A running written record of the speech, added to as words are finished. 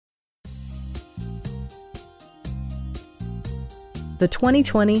the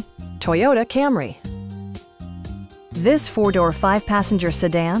 2020 Toyota Camry. This four-door, five-passenger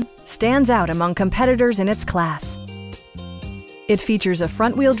sedan stands out among competitors in its class. It features a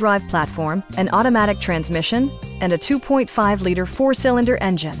front-wheel drive platform, an automatic transmission, and a 2.5-liter four-cylinder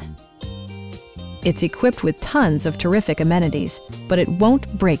engine. It's equipped with tons of terrific amenities, but it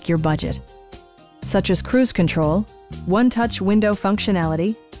won't break your budget, such as cruise control, one-touch window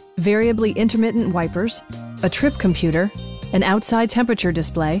functionality, variably intermittent wipers, a trip computer, an outside temperature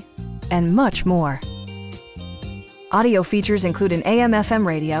display, and much more. Audio features include an AM/FM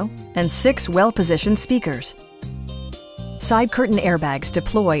radio and 6 well-positioned speakers. Side curtain airbags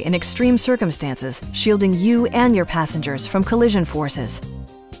deploy in extreme circumstances, shielding you and your passengers from collision forces.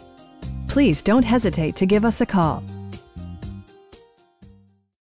 Please don't hesitate to give us a call.